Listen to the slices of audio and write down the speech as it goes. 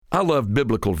I love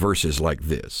biblical verses like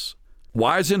this.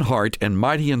 Wise in heart and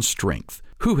mighty in strength,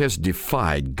 who has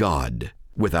defied God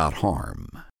without harm?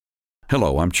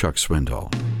 Hello, I'm Chuck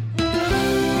Swindoll.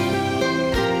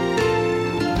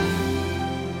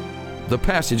 The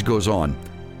passage goes on.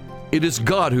 It is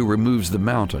God who removes the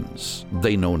mountains,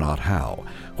 they know not how,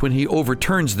 when he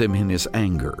overturns them in his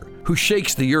anger, who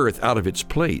shakes the earth out of its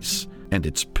place, and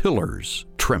its pillars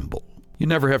tremble. You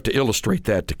never have to illustrate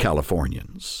that to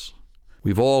Californians.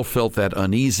 We've all felt that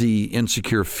uneasy,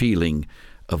 insecure feeling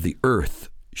of the earth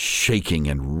shaking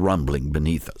and rumbling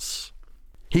beneath us.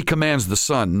 He commands the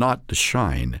sun not to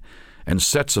shine and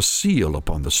sets a seal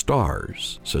upon the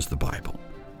stars, says the Bible.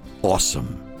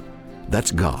 Awesome.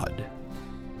 That's God.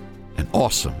 An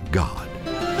awesome God.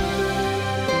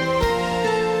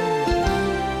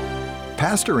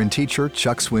 Pastor and teacher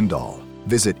Chuck Swindoll.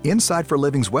 Visit Inside for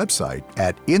Living's website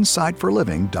at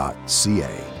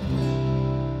insideforliving.ca.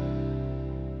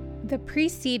 The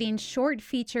preceding short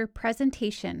feature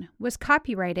presentation was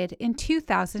copyrighted in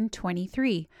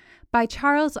 2023 by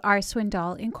Charles R.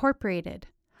 Swindoll, Incorporated.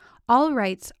 All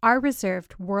rights are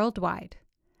reserved worldwide.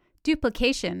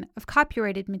 Duplication of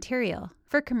copyrighted material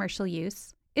for commercial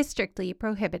use is strictly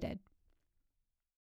prohibited.